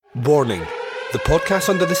Warning, the podcast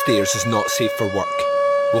Under the Stairs is not safe for work.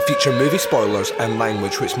 Will feature movie spoilers and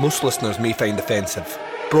language which most listeners may find offensive.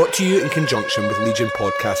 Brought to you in conjunction with Legion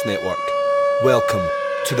Podcast Network. Welcome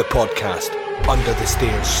to the podcast Under the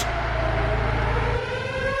Stairs.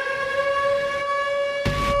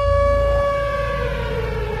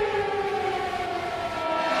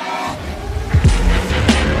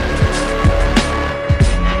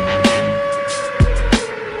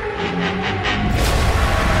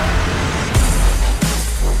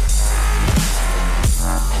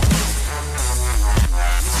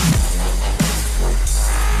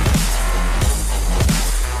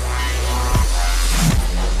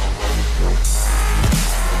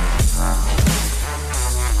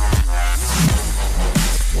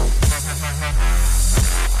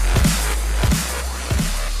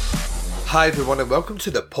 Hi everyone and welcome to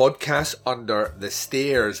the podcast Under the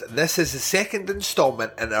Stairs. This is the second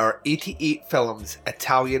instalment in our 88 Films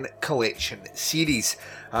Italian Collection series.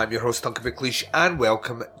 I'm your host Duncan McLeish and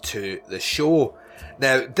welcome to the show.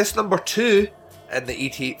 Now this number 2 in the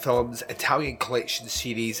 88 Films Italian Collection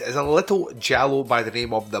series is a little giallo by the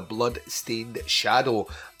name of The Blood-Stained Shadow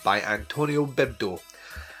by Antonio Birdo.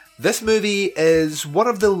 This movie is one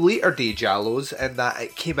of the later day giallos in that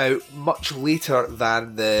it came out much later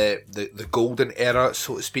than the golden era,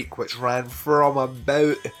 so to speak, which ran from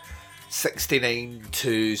about 69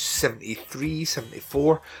 to 73,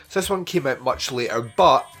 74. So this one came out much later,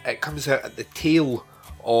 but it comes out at the tail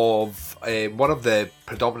of one of the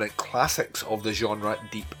predominant classics of the genre,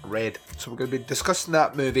 Deep Red. So we're going to be discussing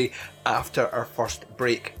that movie after our first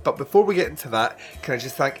break. But before we get into that, can I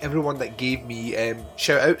just thank everyone that gave me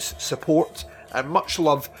shout outs, support and much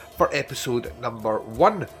love for episode number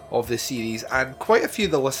 1 of the series. And quite a few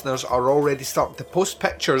of the listeners are already starting to post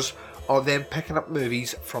pictures of them picking up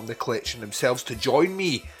movies from the collection themselves to join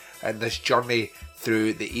me in this journey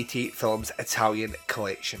through the 88 Films Italian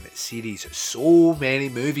Collection series. So many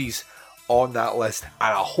movies on that list,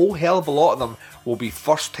 and a whole hell of a lot of them will be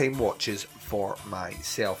first time watches for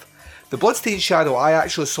myself. The Blood-Stained Shadow I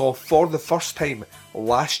actually saw for the first time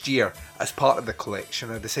last year as part of the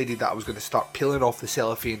collection. I decided that I was going to start peeling off the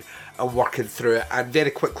cellophane and working through it, and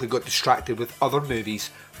very quickly got distracted with other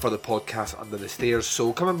movies for the podcast Under the Stairs.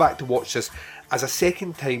 So coming back to watch this as a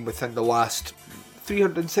second time within the last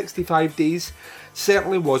 365 days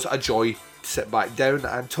certainly was a joy to sit back down.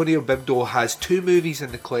 Antonio Birdo has 2 movies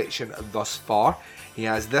in the collection thus far. He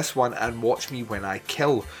has this one and Watch Me When I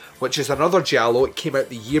Kill, which is another giallo. It came out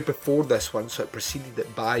the year before this one, so it preceded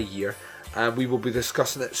it by a year, and we will be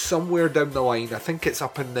discussing it somewhere down the line. I think it's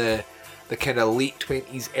up in the kind of late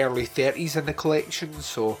 20s, early 30s in the collection,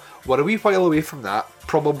 so we're a wee while away from that.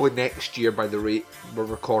 Probably next year, by the rate we're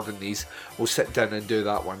recording these, we'll sit down and do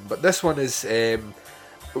that one. But this one is it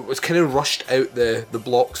was kind of rushed out the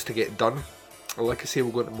blocks to get done. Like I say,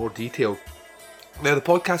 we'll go into more detail. Now the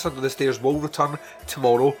podcast Under the Stairs will return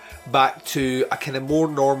tomorrow back to a kind of more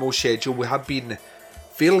normal schedule. We have been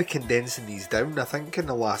fairly condensing these down. I think in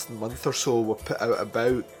the last month or so we've put out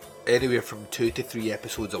about anywhere from 2 to 3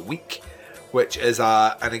 episodes a week, which is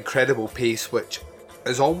an incredible pace, which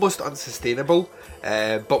is almost unsustainable,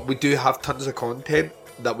 but we do have tons of content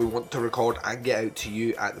that we want to record and get out to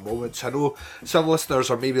you at the moment. So I know some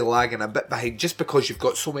listeners are maybe lagging a bit behind just because you've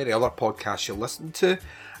got so many other podcasts you listen to,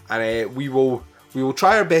 and we will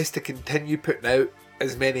try our best to continue putting out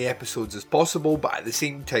as many episodes as possible, but at the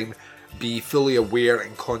same time be fully aware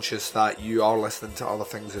and conscious that you are listening to other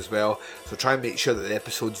things as well. So try and make sure that the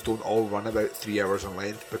episodes don't all run about 3 hours in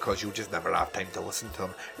length, because you'll just never have time to listen to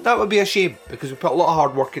them. And that would be a shame, because we put a lot of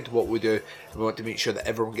hard work into what we do, and we want to make sure that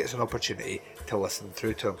everyone gets an opportunity to listen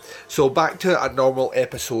through to them. So back to a normal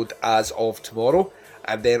episode as of tomorrow,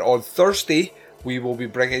 and then on Thursday we will be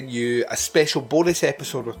bringing you a special bonus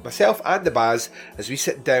episode with myself and the Baz as we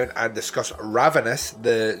sit down and discuss Ravenous,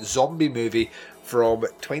 the zombie movie from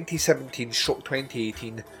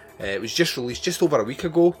 2017/2018. It was just released just over a week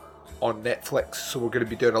ago on Netflix, so we're going to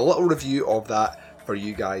be doing a little review of that for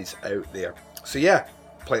you guys out there. So yeah,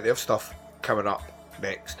 plenty of stuff coming up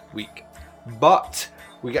next week. But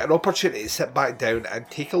we get an opportunity to sit back down and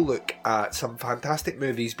take a look at some fantastic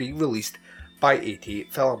movies being released by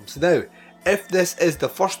 88 Films. Now, if this is the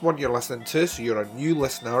first one you're listening to, so you're a new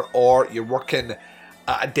listener or you're working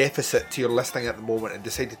at a deficit to your listening at the moment and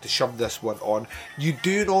decided to shove this one on, you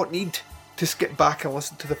do not need to skip back and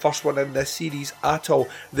listen to the first one in this series at all.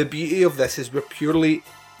 The beauty of this is we're purely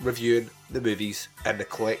reviewing the movies in the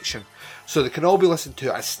collection. So they can all be listened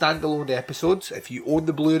to as standalone episodes. If you own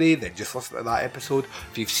the Blu-ray, then just listen to that episode.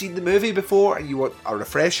 If you've seen the movie before and you want a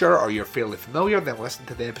refresher, or you're fairly familiar, then listen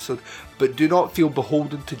to the episode. But do not feel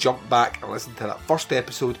beholden to jump back and listen to that first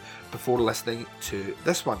episode before listening to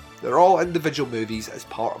this one. They're all individual movies as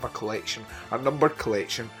part of a collection, a numbered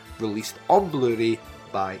collection released on Blu-ray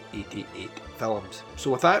by 88 Films.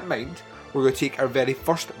 So with that in mind, we're going to take our very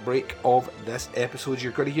first break of this episode.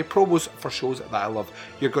 You're going to hear promos for shows that I love.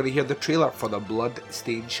 You're going to hear the trailer for The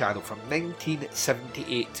Blood-Stained Shadow from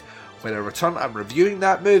 1978. When I return, I'm reviewing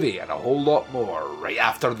that movie and a whole lot more right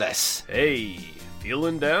after this. Hey,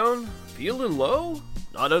 feeling down? Feeling low?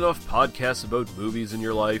 Not enough podcasts about movies in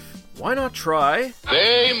your life? Why not try...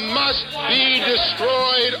 They must be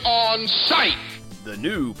destroyed on sight! The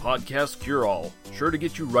new Podcast Cure-All, sure to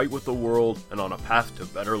get you right with the world and on a path to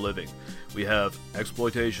better living. We have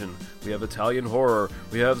exploitation, we have Italian horror,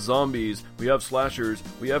 we have zombies, we have slashers,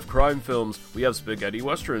 we have crime films, we have spaghetti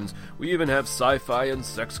westerns, we even have sci-fi and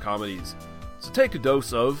sex comedies. So take a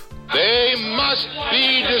dose of... They must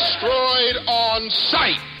be destroyed on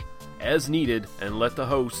sight! As needed, and let the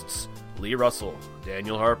hosts, Lee Russell,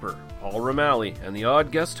 Daniel Harper, Paul Romali, and the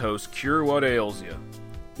odd guest host cure what ails you.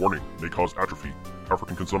 Warning, may cause atrophy,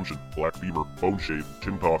 African consumption, black fever, bone shave,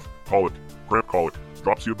 chin cough, colic, cramp colic,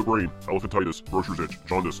 dropsy of the brain, elephantitis, grocer's itch,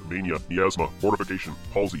 jaundice, mania, miasma, mortification,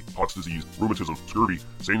 palsy, Pott's disease, rheumatism, scurvy,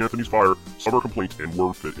 St. Anthony's fire, summer complaint, and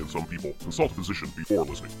worm fit in some people. Consult a physician before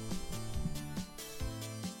listening.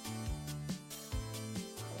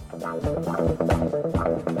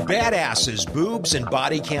 Badasses, Boobs, and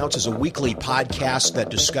Body Counts is a weekly podcast that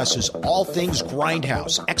discusses all things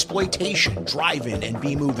grindhouse, exploitation, drive-in, and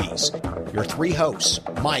B-movies. Your three hosts,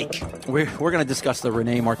 Mike. We're going to discuss the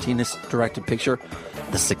Rene Martinez directed picture,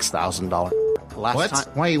 The $6,000.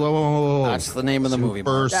 Wait, whoa. That's the name of the movie.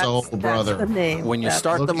 Super Soul Brother. That's the name. When you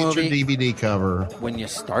start the movie, at your DVD cover. When you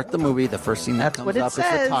start the movie, the first thing that comes up is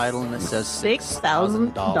the title, and it says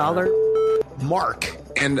 $6,000. Mark.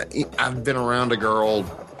 And I've been around a girl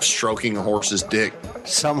stroking a horse's dick.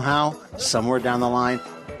 Somehow, somewhere down the line,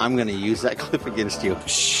 I'm going to use that clip against you.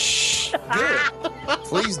 Shh. Good.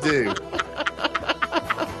 Please do.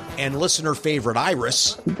 And listener favorite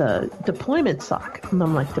Iris. The deployment sock. And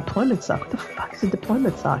I'm like, deployment sock? What the fuck is a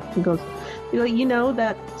deployment sock? He goes, you know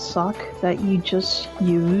that sock that you just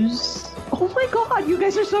use? Oh my God, you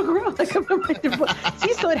guys are so gross.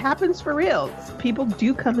 See, so it happens for real. People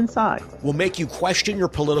do come in socks. We'll make you question your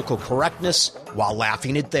political correctness while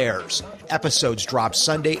laughing at theirs. Episodes drop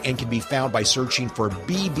Sunday and can be found by searching for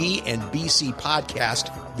BB and BC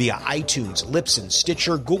Podcast via iTunes, Libsyn,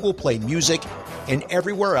 Stitcher, Google Play Music, and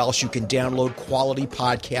everywhere else you can download quality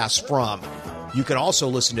podcasts from. You can also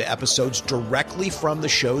listen to episodes directly from the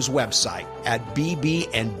show's website at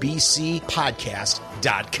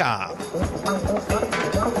bbnbcpodcast.com.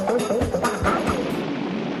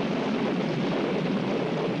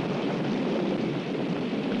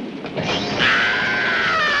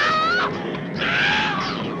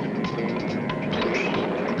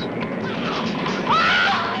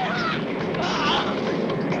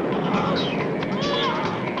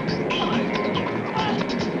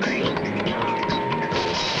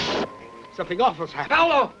 Something awful's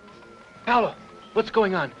happened. Paolo! What's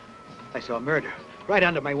going on? I saw a murder right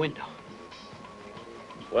under my window.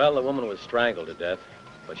 Well, the woman was strangled to death,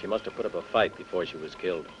 but she must have put up a fight before she was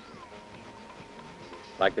killed.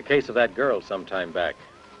 Like the case of that girl some time back.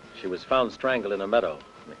 She was found strangled in a meadow,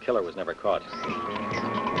 and the killer was never caught.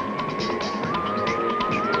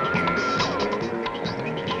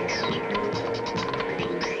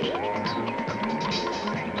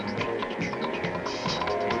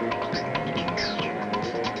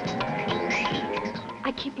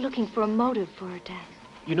 I keep looking for a motive for her death.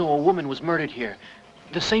 You know, a woman was murdered here.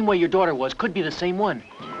 The same way your daughter was. Could be the same one.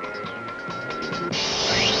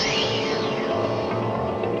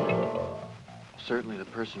 Certainly the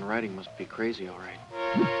person writing must be crazy, all right.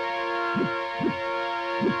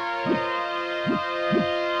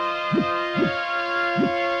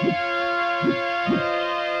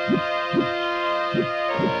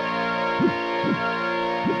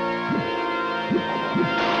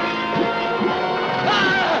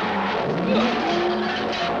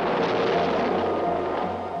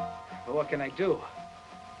 What can I do?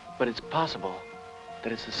 But it's possible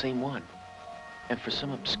that it's the same one. And for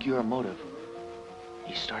some obscure motive,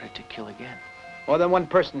 he started to kill again. More than one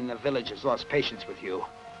person in the village has lost patience with you.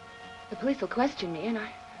 The police will question me, and I...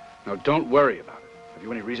 No, don't worry about it. Have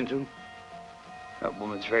you any reason to? That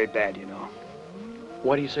woman's very bad, you know.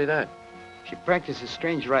 Why do you say that? She practices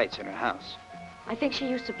strange rites in her house. I think she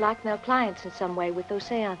used to blackmail clients in some way with those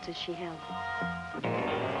seances she held.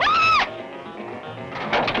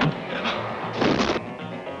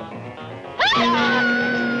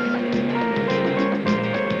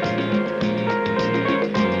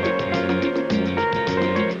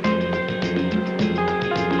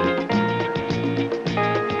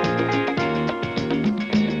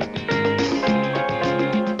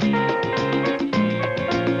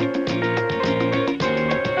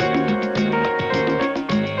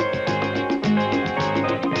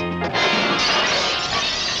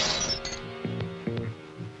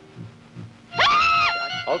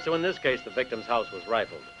 Also, in this case, the victim's house was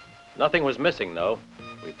rifled. Nothing was missing, though.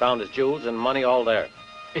 We found his jewels and money all there.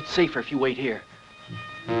 It's safer if you wait here.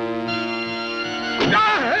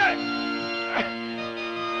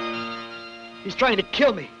 He's trying to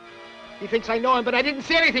kill me. He thinks I know him, but I didn't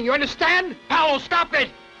see anything. You understand? Powell, stop it!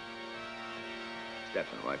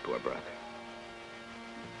 Stefan, my poor brother.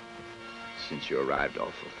 Since you arrived,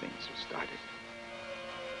 awful things have started.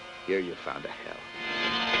 Here you found a hell.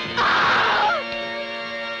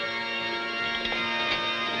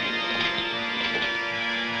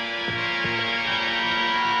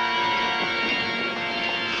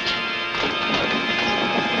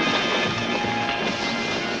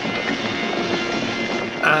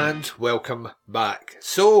 And welcome back.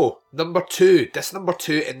 So, disc number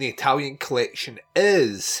two in the Italian collection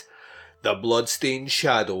is The Bloodstained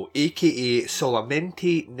Shadow, aka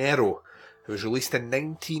Solamente Nero. It was released in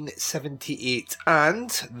 1978, and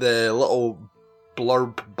the little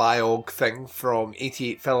blurb biog thing from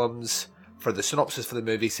 88 Films for the synopsis for the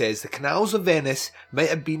movie says the canals of Venice might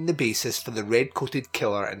have been the basis for the red-coated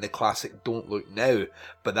killer in the classic Don't Look Now,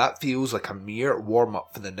 but that feels like a mere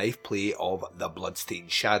warm-up for the knife play of The Bloodstained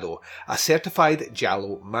Shadow, a certified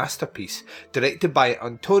giallo masterpiece, directed by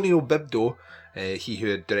Antonio Bibdo, he who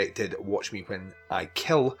had directed Watch Me When I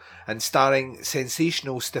Kill, and starring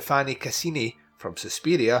sensational Stefani Cassini from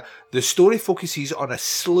Suspiria. The story focuses on a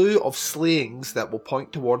slew of slayings that will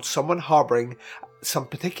point towards someone harbouring some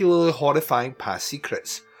particularly horrifying past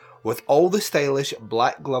secrets. With all the stylish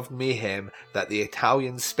black-gloved mayhem that the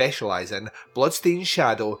Italians specialise in, Bloodstained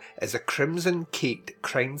Shadow is a crimson-caked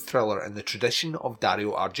crime thriller in the tradition of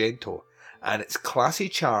Dario Argento, and its classy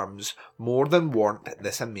charms more than warrant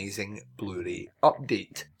this amazing Blu-ray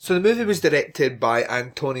update. So the movie was directed by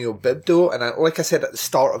Antonio Bibdo, and like I said at the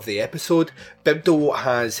start of the episode, Bibdo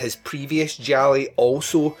has his previous gialli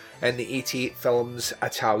also in the 88 Films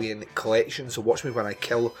Italian collection, so Watch Me When I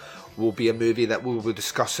Kill will be a movie that we will be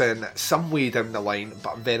discussing some way down the line,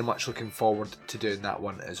 but I'm very much looking forward to doing that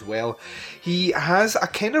one as well. He has a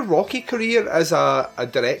kind of rocky career as a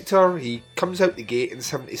director. He comes out the gate in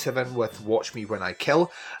 77 with Watch Me When I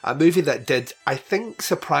Kill, a movie that did, I think,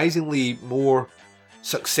 surprisingly more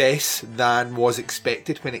success than was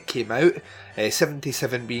expected when it came out.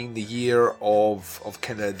 77 being the year of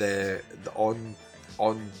kind of the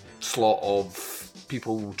onslaught of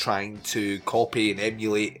people trying to copy and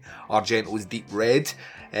emulate Argento's Deep Red.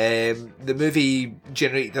 The movie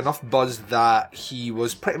generated enough buzz that he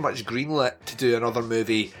was pretty much greenlit to do another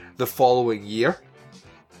movie the following year.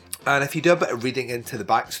 And if you do a bit of reading into the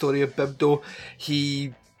backstory of Bibdo,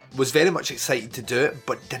 he was very much excited to do it,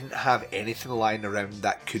 but didn't have anything lying around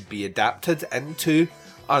that could be adapted into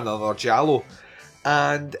another giallo.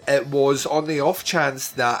 And it was on the off chance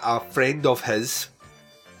that a friend of his,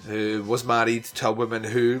 who was married to a woman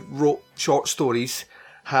who wrote short stories,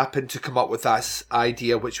 happened to come up with this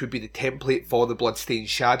idea, which would be the template for The Bloodstained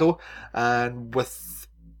Shadow, and with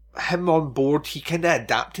him on board, he kind of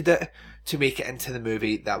adapted it to make it into the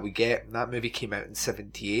movie that we get. And that movie came out in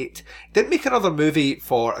 78. Didn't make another movie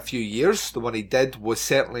for a few years. The one he did was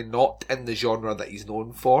certainly not in the genre that he's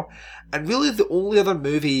known for, and really the only other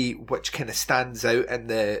movie which kind of stands out in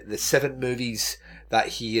the 7 movies that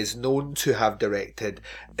he is known to have directed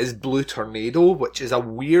is Blue Tornado, which is a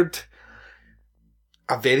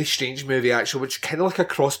very strange movie actually, which is kind of like a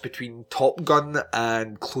cross between Top Gun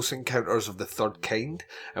and Close Encounters of the Third Kind.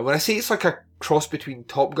 And when I say it's like a cross between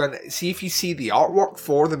Top Gun, see if you see the artwork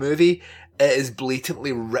for the movie, it is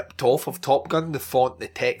blatantly ripped off of Top Gun. The font, the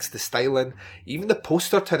text, the styling, even the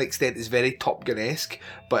poster to an extent is very Top Gun-esque,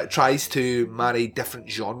 but it tries to marry different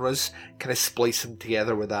genres, kind of splice them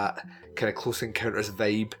together with that kind of Close Encounters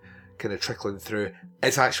vibe kind of trickling through.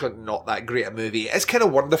 It's actually not that great a movie. It's kind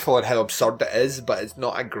of wonderful in how absurd it is, but it's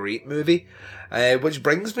not a great movie. Which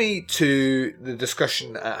brings me to the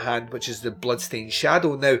discussion at hand, which is The Bloodstained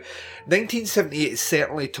Shadow. Now, 1978 is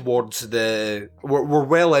certainly towards we're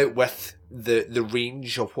well out with the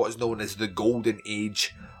range of what is known as the golden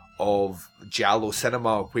age of giallo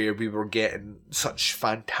cinema, where we were getting such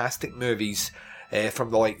fantastic movies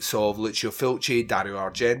from the likes of Lucio Fulci, Dario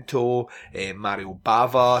Argento, Mario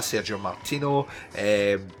Bava, Sergio Martino,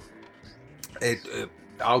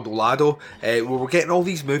 Aldo Lado. We were getting all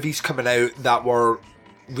these movies coming out that were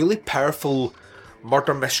really powerful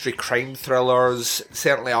murder mystery crime thrillers.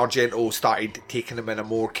 Certainly Argento started taking them in a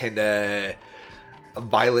more kind of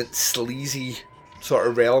violent, sleazy sort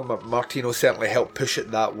of realm. Martino certainly helped push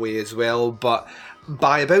it that way as well. But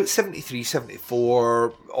by about 73,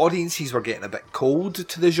 74, audiences were getting a bit cold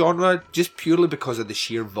to the genre, just purely because of the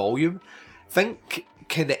sheer volume. Think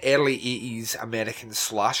kind of early 80s American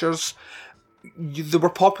slashers. They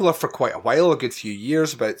were popular for quite a while, a good few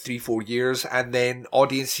years, about 3-4 years, and then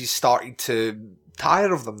audiences started to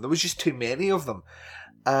tire of them. There was just too many of them.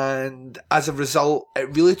 And as a result,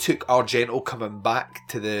 it really took Argento coming back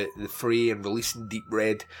to the fray and releasing Deep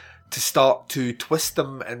Red to start to twist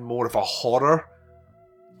them in more of a horror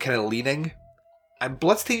kind of leaning. And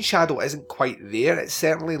Bloodstained Shadow isn't quite there. It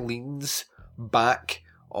certainly leans back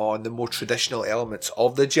on the more traditional elements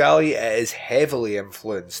of the gialli. It is heavily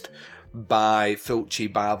influenced by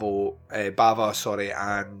Fulci, Bava,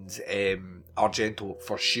 and Argento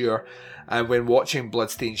for sure. And when watching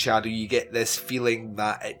Bloodstained Shadow, you get this feeling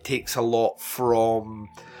that it takes a lot from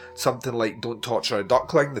something like Don't Torture a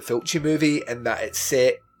Duckling, the Fulci movie, in that it's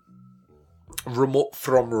set remote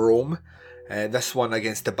from Rome. This one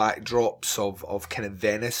against the backdrops of kind of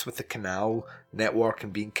Venice with the canal network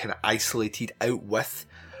and being kind of isolated out with.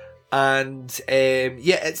 And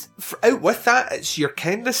it's out with that, it's your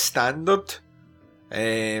kind of standard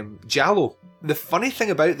giallo. The funny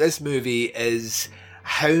thing about this movie is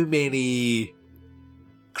how many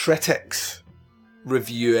critics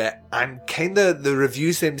review it, and kind of the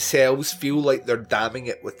reviews themselves feel like they're damning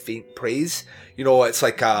it with faint praise. You know, it's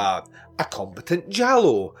like a competent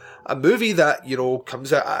giallo, a movie that, you know,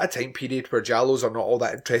 comes out at a time period where giallos are not all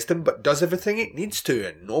that interesting, but does everything it needs to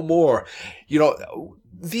and no more. You know,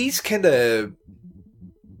 these kind of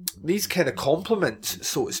compliments,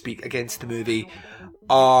 so to speak, against the movie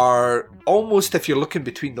are almost, if you're looking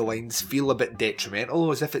between the lines, feel a bit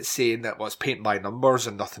detrimental, as if it's saying that it's paint by numbers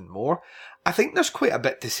and nothing more. I think there's quite a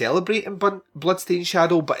bit to celebrate in Bloodstained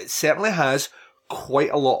Shadow, but it certainly has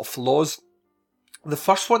quite a lot of flaws. The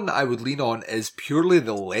first one that I would lean on is purely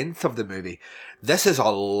the length of the movie. This is a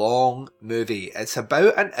long movie. It's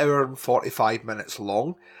about an hour and 45 minutes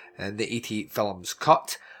long in the 88 film's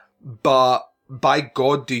cut, but by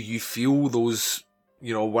God do you feel those,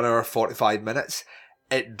 1 hour 45 minutes.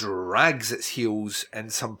 It drags its heels in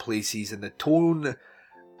some places, and the tone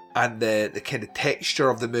and the kind of texture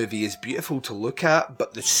of the movie is beautiful to look at,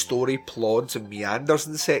 but the story plods and meanders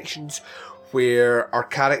in sections where our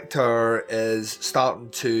character is starting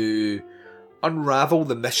to unravel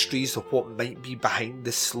the mysteries of what might be behind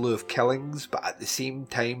this slew of killings, but at the same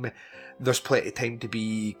time there's plenty of time to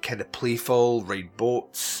be kind of playful, ride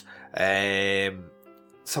boats,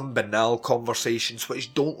 some banal conversations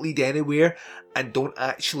which don't lead anywhere and don't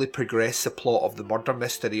actually progress the plot of the murder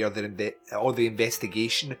mystery or the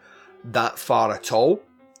investigation that far at all.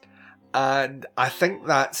 And I think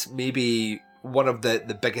that's maybe one of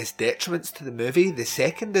the biggest detriments to the movie. The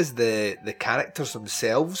second is the characters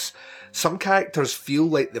themselves. Some characters feel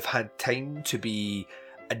like they've had time to be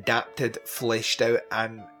adapted, fleshed out,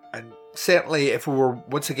 and certainly if we were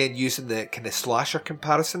once again using the kind of slasher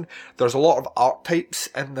comparison, there's a lot of archetypes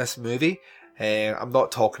in this movie. I'm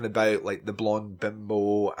not talking about like the blonde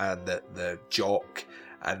bimbo and the jock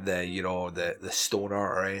and the stoner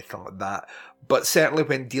or anything like that, but certainly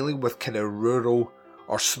when dealing with kind of rural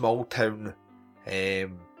or small town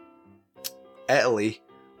Italy,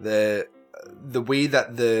 the way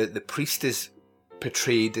that the priest is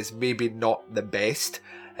portrayed is maybe not the best,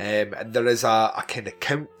 and there is a kind of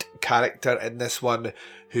count character in this one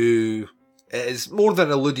who is more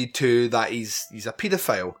than alluded to that he's a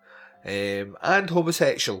paedophile and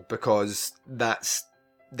homosexual, because that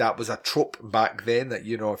was a trope back then, that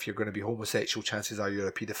if you're going to be homosexual, chances are you're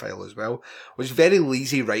a paedophile as well. It was very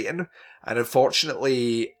lazy writing, and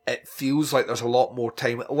unfortunately it feels like there's a lot more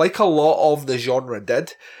time, like a lot of the genre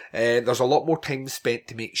did, there's a lot more time spent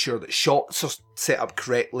to make sure that shots are set up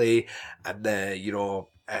correctly, and the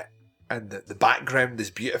background is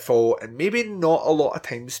beautiful, and maybe not a lot of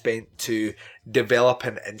time spent to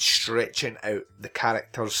developing and stretching out the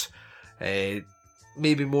characters,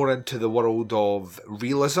 maybe more into the world of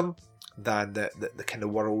realism than the kind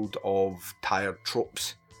of world of tired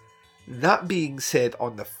tropes. That being said,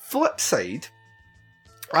 on the flip side,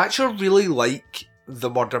 I actually really like the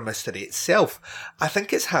murder mystery itself. I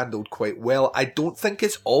think it's handled quite well. I don't think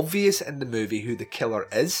it's obvious in the movie who the killer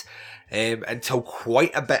is. until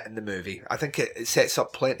quite a bit in the movie. I think it sets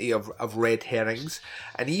up plenty of red herrings.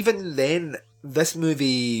 And even then, this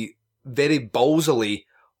movie very ballsily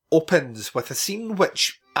opens with a scene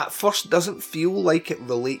which at first doesn't feel like it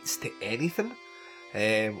relates to anything.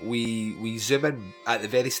 We zoom in at the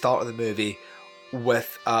very start of the movie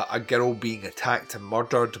with a girl being attacked and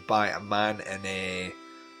murdered by a man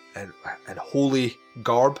in holy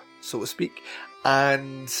garb, so to speak.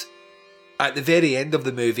 And at the very end of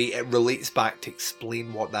the movie, it relates back to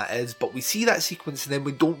explain what that is. But we see that sequence and then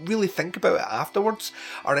we don't really think about it afterwards.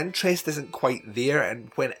 Our interest isn't quite there.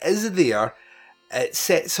 And when it is there, it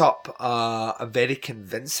sets up a very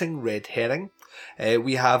convincing red herring.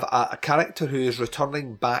 We have a character who is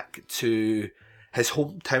returning back to his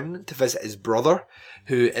hometown to visit his brother,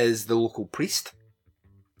 who is the local priest.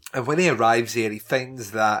 And when he arrives there, he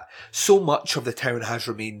finds that so much of the town has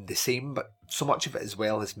remained the same, but so much of it as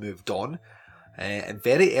well has moved on. And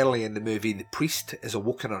very early in the movie, the priest is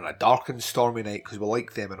awoken on a dark and stormy night, because we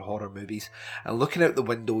like them in horror movies. And looking out the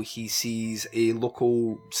window, he sees a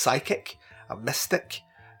local psychic, a mystic,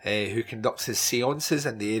 who conducts his seances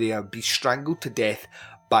in the area, be strangled to death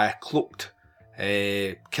by a cloaked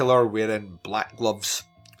killer wearing black gloves.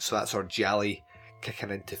 So that's our Jolly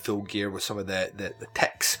kicking into full gear with some of the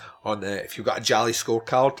ticks on the, if you've got a Jolly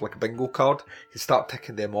scorecard, like a bingo card, you start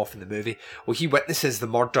ticking them off in the movie. Well, he witnesses the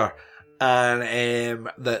murder, and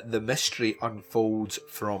the mystery unfolds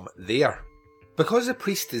from there. Because the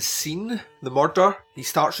priest has seen the murder, he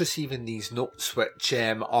starts receiving these notes which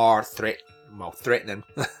are threatening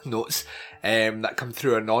notes that come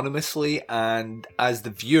through anonymously, and as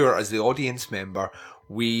the viewer, as the audience member,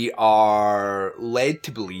 we are led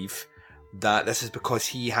to believe that this is because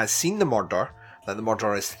he has seen the murder, that the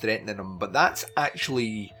murderer is threatening him. But that's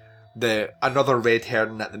actually another red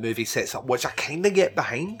herring that the movie sets up, which I kind of get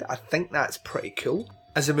behind. I think that's pretty cool.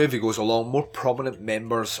 As the movie goes along, more prominent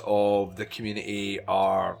members of the community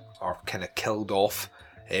are kind of killed off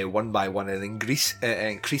one by one in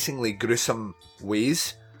increasingly gruesome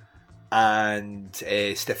ways. And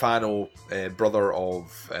Stefano, brother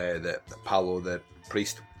of the Paolo, the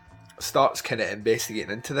priest, starts kind of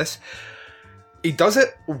investigating into this. He does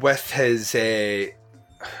it with his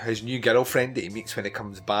new girlfriend that he meets when he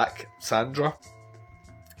comes back, Sandra.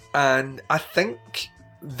 And I think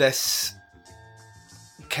this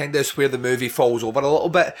kind of is where the movie falls over a little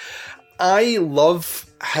bit. I love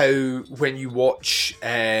how when you watch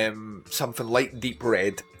something like Deep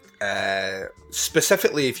Red,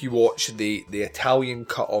 specifically if you watch the Italian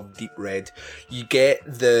cut of Deep Red, you get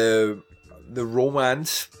the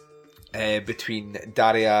romance between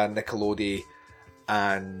Daria Nicolodi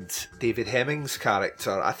and David Hemming's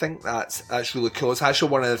character. I think that's really cool. It's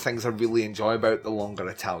actually one of the things I really enjoy about the longer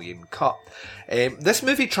Italian cut. This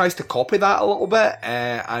movie tries to copy that a little bit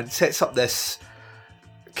and sets up this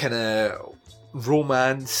kind of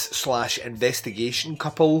romance / investigation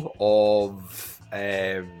couple of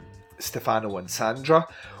Stefano and Sandra,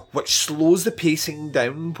 which slows the pacing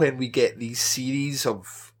down when we get these series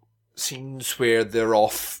of scenes where they're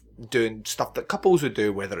off doing stuff that couples would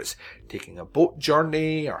do, whether it's taking a boat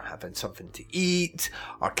journey or having something to eat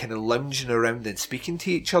or kind of lounging around and speaking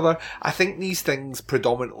to each other. I think these things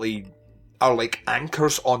predominantly are like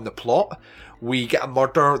anchors on the plot. We get a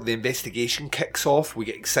murder, the investigation kicks off, we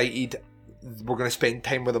get excited, we're going to spend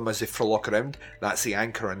time with them as they frolic around. That's the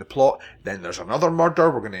anchor in the plot. Then there's another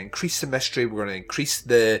murder, we're going to increase the mystery, we're going to increase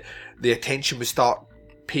the attention we start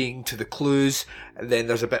paying to the clues. And then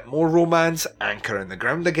there's a bit more romance, anchor in the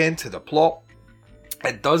ground again to the plot.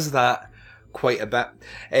 It does that quite a bit.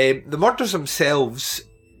 The murders themselves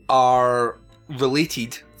are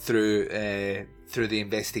related through the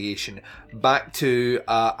investigation back to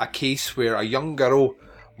a case where a young girl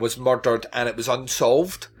was murdered and it was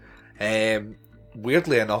unsolved.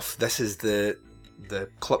 Weirdly enough, this is the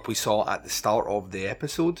clip we saw at the start of the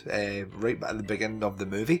episode, right at the beginning of the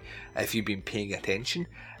movie, if you've been paying attention.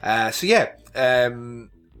 And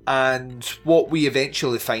what we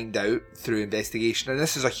eventually find out through investigation, and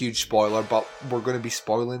this is a huge spoiler, but we're going to be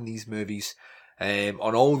spoiling these movies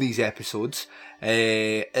on all these episodes,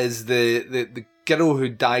 is the girl who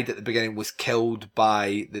died at the beginning was killed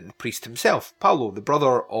by the priest himself, Paolo, the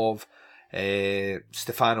brother of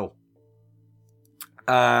Stefano.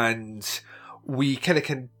 And we kind of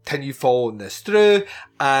continue following this through,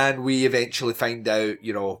 and we eventually find out,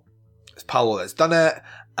 it's Paolo that's done it.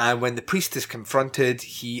 And when the priest is confronted,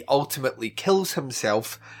 he ultimately kills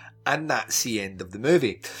himself, and that's the end of the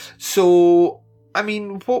movie. So, I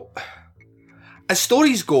mean, as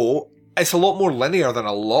stories go, it's a lot more linear than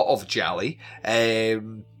a lot of Jolly. I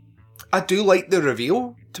do like the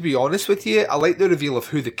reveal to be honest with you. I like the reveal of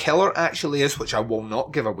who the killer actually is, which I will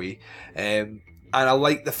not give away. And I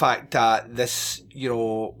like the fact that this,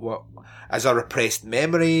 as a repressed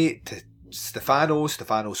memory to Stefano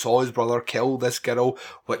saw his brother kill this girl,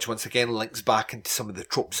 which once again links back into some of the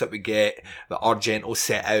tropes that we get that Argento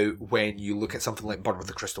set out when you look at something like Bird with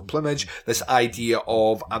the Crystal Plumage. This idea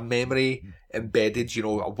of a memory embedded,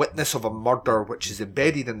 a witness of a murder which is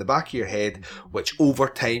embedded in the back of your head, which over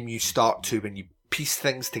time you start to, when you piece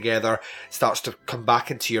things together, starts to come back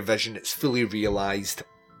into your vision. It's fully realised.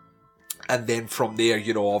 And then from there,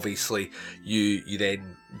 obviously, you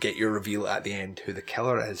then get your reveal at the end who the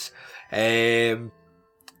killer is.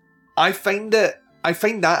 I find that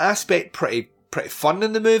aspect pretty fun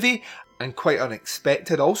in the movie and quite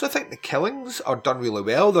unexpected. I also think the killings are done really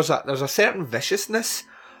well. There's a certain viciousness,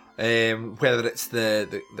 whether it's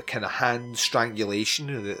the kind of hand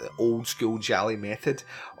strangulation, the old school Jolly method,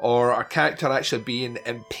 or a character actually being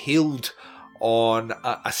impaled on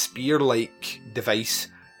a spear-like device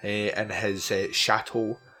in his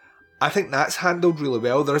chateau. I think that's handled really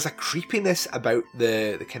well. There is a creepiness about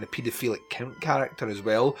the kind of paedophilic Count character as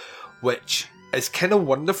well, which is kind of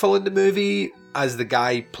wonderful in the movie, as the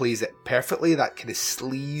guy plays it perfectly, that kind of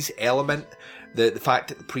sleaze element, the fact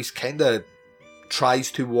that the priest kind of tries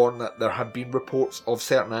to warn that there have been reports of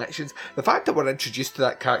certain actions, the fact that we're introduced to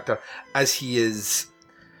that character as he is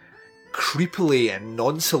creepily and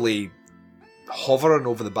noncily hovering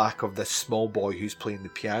over the back of this small boy who's playing the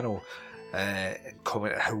piano,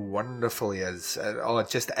 comment how wonderful he is.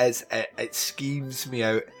 It schemes me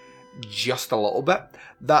out just a little bit.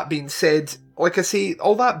 That being said, like I say,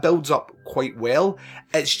 all that builds up quite well.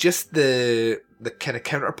 It's just the kind of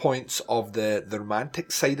counterpoints of the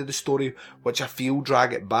romantic side of the story which I feel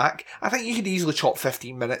drag it back. I think you could easily chop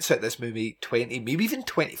 15 minutes out of this movie, 20, maybe even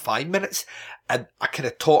 25 minutes, and a kind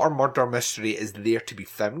of taught murder mystery is there to be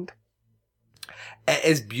found. It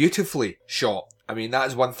is beautifully shot. I mean, that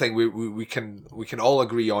is one thing we can all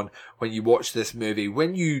agree on when you watch this movie.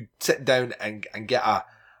 When you sit down and get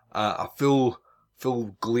a full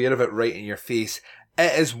glare of it right in your face,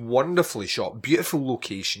 it is wonderfully shot. Beautiful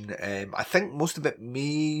location. I think most of it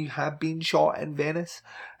may have been shot in Venice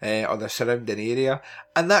or the surrounding area,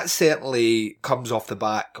 and that certainly comes off the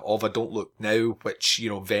back of A Don't Look Now, which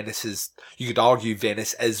Venice is. You could argue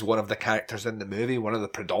Venice is one of the characters in the movie, one of the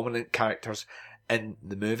predominant characters in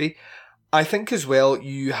the movie. I think as well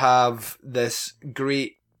you have this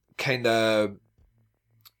great kind of...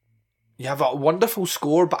 You have a wonderful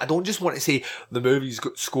score, but I don't just want to say the movie's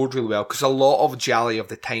got scored really well, because a lot of Jolly of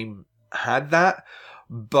the time had that.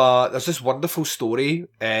 But there's this wonderful story,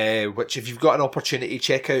 which if you've got an opportunity,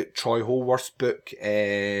 check out Troy Holworth's book,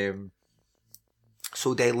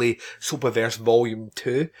 So Deadly, So Perverse Volume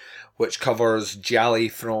 2, which covers Jolly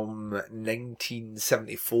from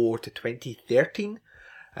 1974 to 2013.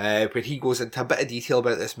 Where he goes into a bit of detail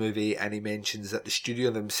about this movie, and he mentions that the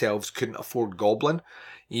studio themselves couldn't afford Goblin,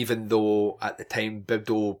 even though at the time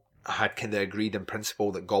Bibdo had kind of agreed in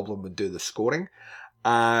principle that Goblin would do the scoring,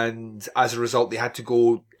 and as a result they had to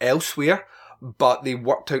go elsewhere, but they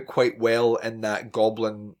worked out quite well in that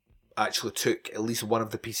Goblin actually took at least one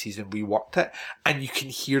of the pieces and reworked it, and you can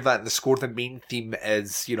hear that in the score. The main theme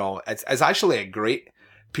is, it's actually a great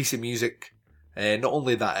piece of music. Not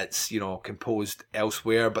only that it's, composed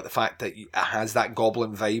elsewhere, but the fact that it has that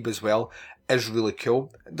Goblin vibe as well is really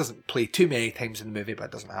cool. It doesn't play too many times in the movie, but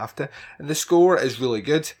it doesn't have to. And the score is really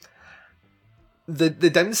good. The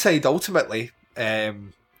downside, ultimately,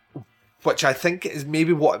 which I think is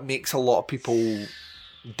maybe what makes a lot of people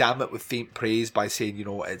damn it with faint praise by saying,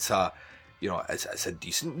 it's a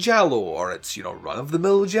decent Giallo, or it's,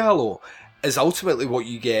 run-of-the-mill Giallo, is ultimately what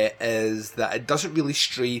you get is that it doesn't really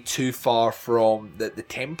stray too far from the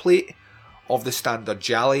template of the standard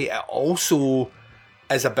Jolly. It also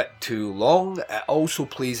is a bit too long. It also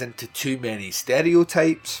plays into too many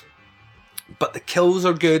stereotypes. But the kills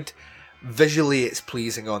are good. Visually it's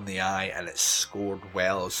pleasing on the eye, and it's scored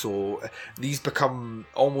well. So these become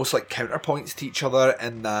almost like counterpoints to each other,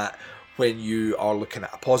 in that when you are looking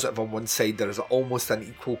at a positive on one side, there is almost an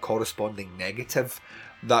equal corresponding negative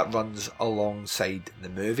that runs alongside the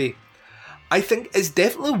movie. I think it's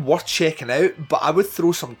definitely worth checking out, but I would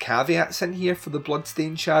throw some caveats in here for The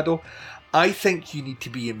Bloodstained Shadow. I think you need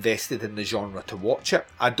to be invested in the genre to watch it.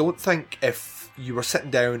 I don't think if you were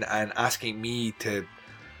sitting down and asking me to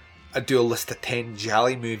do a list of 10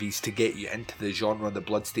 Jolly movies to get you into the genre, The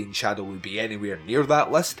Bloodstained Shadow would be anywhere near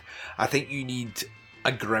that list. I think you need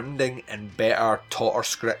a grounding in better taught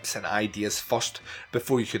scripts and ideas first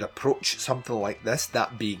before you could approach something like this.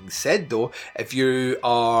 That being said though, if you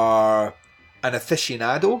are an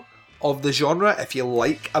aficionado of the genre. If you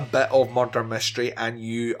like a bit of murder mystery and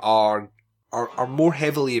you are more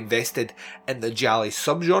heavily invested in the giallo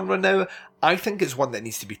subgenre now, I think it's one that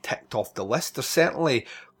needs to be ticked off the list. There's certainly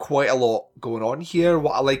quite a lot going on here.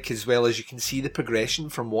 What I like as well is you can see the progression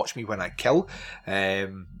from Watch Me When I Kill,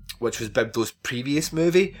 which was Bibdo's previous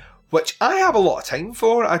movie, which I have a lot of time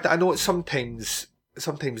for. I know it sometimes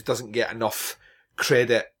doesn't get enough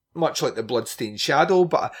credit, much like The Bloodstained Shadow,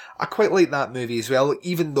 but I quite like that movie as well,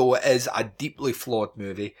 even though it is a deeply flawed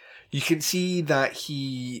movie. You can see that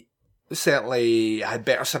he certainly had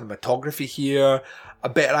better cinematography here, a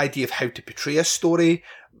better idea of how to portray a story.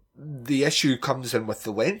 The issue comes in with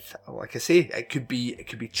the length. Like I say, it could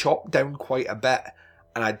be chopped down quite a bit,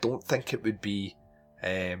 and I don't think it would be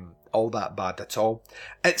all that bad at all.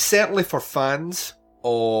 It's certainly for fans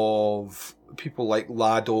of people like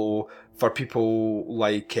Lado, for people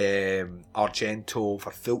like Argento,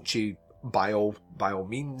 for Fulci by all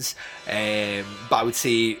means, but I would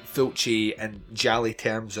say Fulci in giallo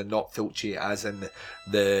terms and not Fulci as in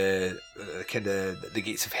the kind of the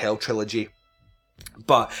Gates of Hell trilogy.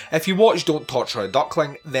 But if you watch Don't Torture a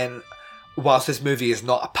Duckling, then whilst this movie is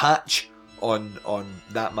not a patch on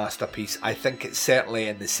that masterpiece, I think it's certainly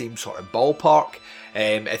in the same sort of ballpark.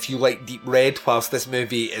 If you like Deep Red, whilst this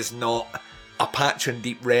movie is not a patch on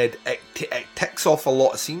Deep Red, it ticks off a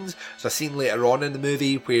lot of scenes. There's a scene later on in the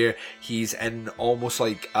movie where he's in almost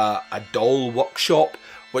like a doll workshop,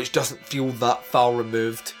 which doesn't feel that far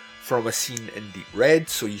removed from a scene in Deep Red,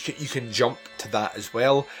 so you can jump to that as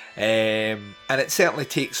well. And it certainly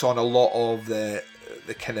takes on a lot of the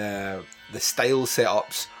kind of the style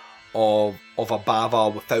setups of a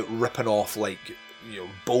Bava without ripping off like, you know,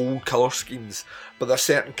 bold colour schemes. But there's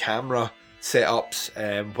certain camera setups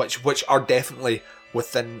which are definitely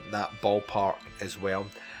within that ballpark as well.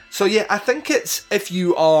 So yeah, I think it's, if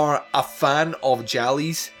you are a fan of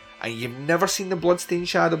giallos and you've never seen The Bloodstained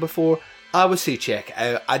Shadow before, I would say check it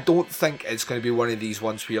out. I don't think it's going to be one of these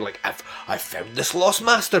ones where you're like, I found this lost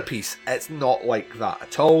masterpiece. It's not like that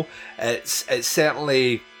at all. It's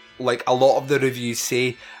certainly, like a lot of the reviews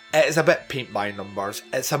say, it's a bit paint by numbers.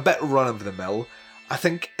 It's a bit run of the mill. I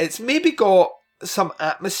think it's maybe got some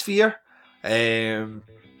atmosphere, and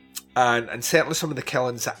certainly some of the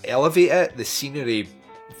killings that elevate it. The scenery,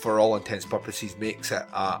 for all intents and purposes, makes it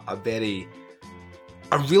a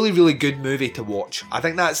really, really good movie to watch. I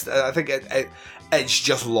think it's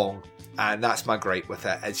just long, and that's my gripe with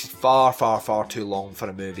it. It's far, far, far too long for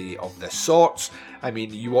a movie of this sort. I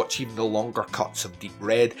mean, you watch even the longer cuts of Deep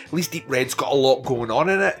Red. At least Deep Red's got a lot going on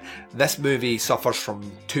in it. This movie suffers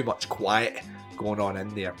from too much quiet going on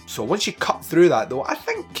in there. So once you cut through that, though, I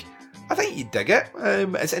think you dig it.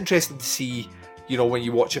 It's interesting to see, you know, when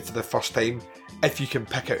you watch it for the first time, if you can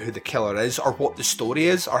pick out who the killer is or what the story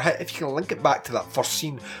is, or if you can link it back to that first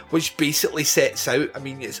scene, which basically sets out, I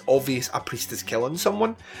mean, it's obvious a priest is killing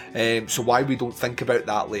someone, so why we don't think about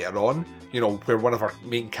that later on, you know, where one of our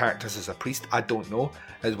main characters is a priest, I don't know.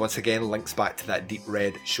 It once again links back to that Deep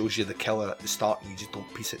Red, shows you the killer at the start and you just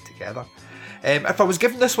don't piece it together. If I was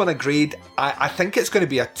giving this one a grade, I think it's going to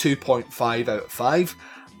be a 2.5 out of 5.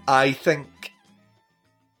 I think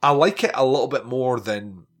I like it a little bit more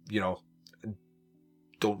than, you know,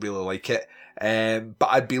 don't really like it. But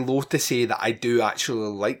I'd be loath to say that I do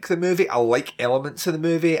actually like the movie. I like elements of the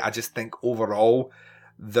movie. I just think overall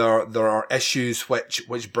there are issues which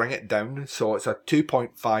bring it down. So it's a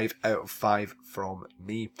 2.5 out of 5 from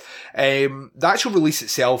me. The actual release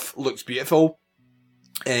itself looks beautiful.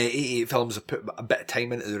 88 Films have put a bit of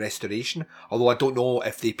time into the restoration, although I don't know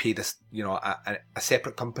if they paid a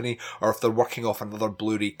separate company or if they're working off another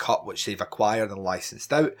Blu-ray cut which they've acquired and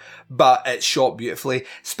licensed out, but it's shot beautifully.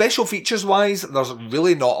 Special features wise, there's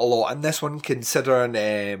really not a lot in this one, considering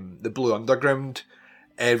the Blue Underground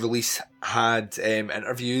release had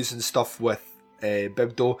interviews and stuff with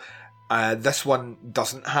Bibdo. This one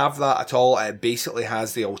doesn't have that at all. It basically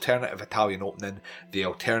has the alternative Italian opening, the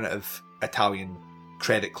alternative Italian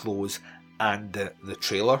credit close, and the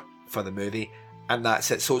trailer for the movie, and that's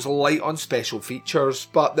it. So it's light on special features,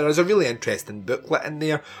 but there is a really interesting booklet in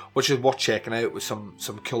there which is worth checking out, with some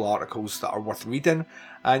cool articles that are worth reading.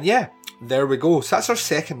 And yeah, there we go. So that's our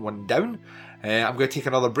second one down. I'm going to take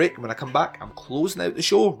another break, and when I come back I'm closing out the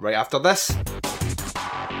show right after this.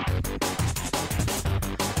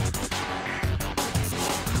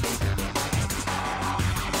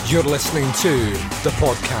 You're listening to the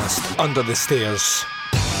podcast Under the Stairs.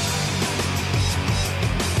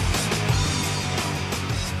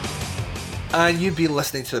 And you've been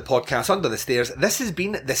listening to the podcast Under the Stairs. This has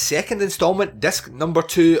been the second instalment, disc number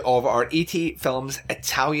 2 of our 88 Films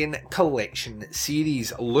Italian Collection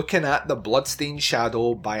series, looking at The Bloodstained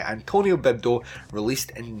Shadow by Antonio Bibdo,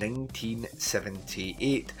 released in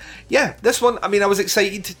 1978. Yeah, this one, I mean, I was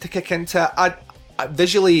excited to kick into.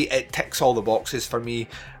 Visually, it ticks all the boxes for me,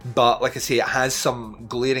 but like I say, it has some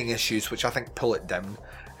glaring issues which I think pull it down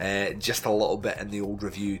just a little bit in the old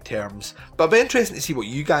review terms. But it'll be interesting to see what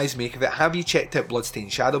you guys make of it. Have you checked out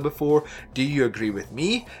Bloodstained Shadow before? Do you agree with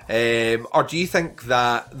me? Or do you think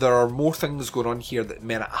that there are more things going on here that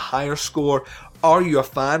merit a higher score? Are you a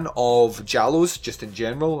fan of giallos just in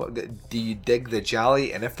general? Do you dig the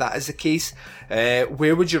gialli? And if that is the case,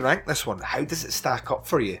 where would you rank this one? How does it stack up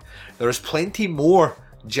for you? There is plenty more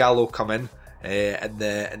giallo coming in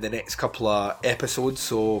the next couple of episodes,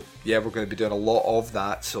 so yeah, we're going to be doing a lot of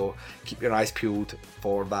that, so keep your eyes peeled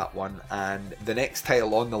for that one. And the next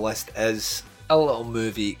title on the list is a little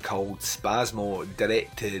movie called Spasmo,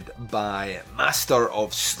 directed by master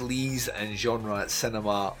of sleaze and genre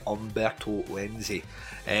cinema Umberto Lenzi.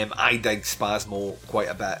 I dig Spasmo quite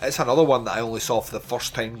a bit. It's another one that I only saw for the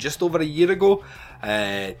first time just over a year ago,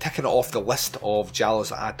 ticking it off the list of giallos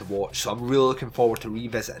that I had to watch, so I'm really looking forward to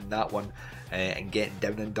revisiting that one and getting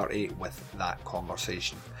down and dirty with that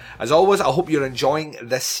conversation. As always, I hope you're enjoying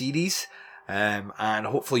this series, and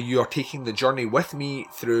hopefully you are taking the journey with me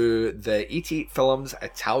through the 88 Films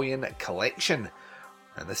Italian Collection.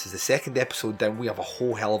 And this is the second episode down. We have a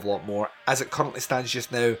whole hell of a lot more. As it currently stands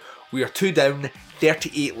just now, we are 2 down,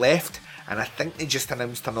 38 left, and I think they just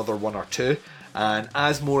announced another 1 or 2. And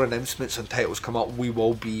as more announcements and titles come up, we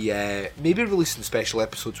will be maybe releasing special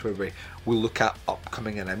episodes where we look at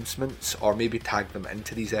upcoming announcements, or maybe tag them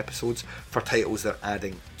into these episodes for titles they're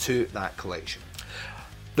adding to that collection.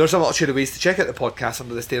 There's a multitude of ways to check out the podcast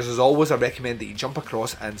Under the Stairs. As always, I recommend that you jump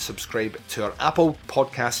across and subscribe to our Apple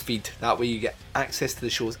podcast feed. That way you get access to the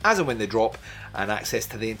shows as and when they drop, and access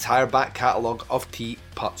to the entire back catalogue of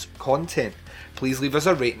Teapots content. Please leave us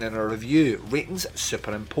a rating and a review. Ratings,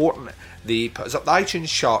 super important. They put us up the iTunes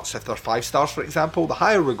charts. If they're 5 stars, for example, the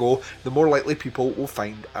higher we go, the more likely people will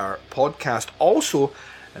find our podcast. Also,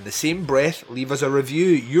 in the same breath, leave us a review.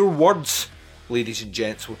 Your words, ladies and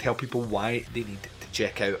gents, will tell people why they need to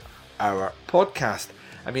check out our podcast.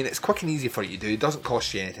 I mean, it's quick and easy for you to do. It doesn't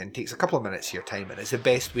cost you anything. It takes a couple of minutes of your time, and it's the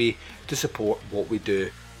best way to support what we do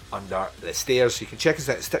Under the Stairs. So you can check us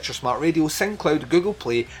out at Stitcher Smart Radio, SoundCloud, Google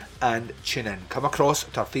Play, and TuneIn. Come across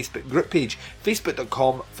to our Facebook group page,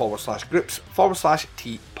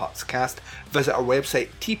 facebook.com/groups/Teapotscast. Visit our website,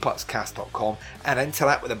 teapotscast.com, and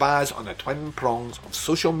interact with the Baz on the twin prongs of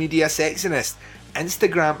social media sexiness.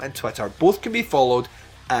 Instagram and Twitter both can be followed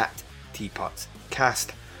at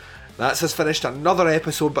Teapotscast. That's us finished another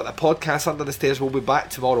episode, but the podcast Under the Stairs will be back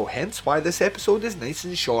tomorrow, hence why this episode is nice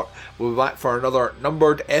and short. We'll be back for another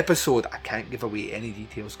numbered episode. I can't give away any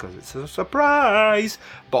details because it's a surprise,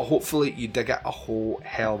 but hopefully you dig it a whole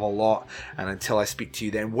hell of a lot. And until I speak to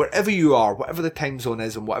you then, wherever you are, whatever the time zone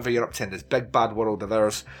is, and whatever you're up to in this big bad world of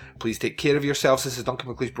ours, please take care of yourselves. This is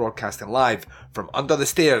Duncan McLeish broadcasting live from Under the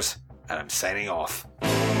Stairs, and I'm signing off.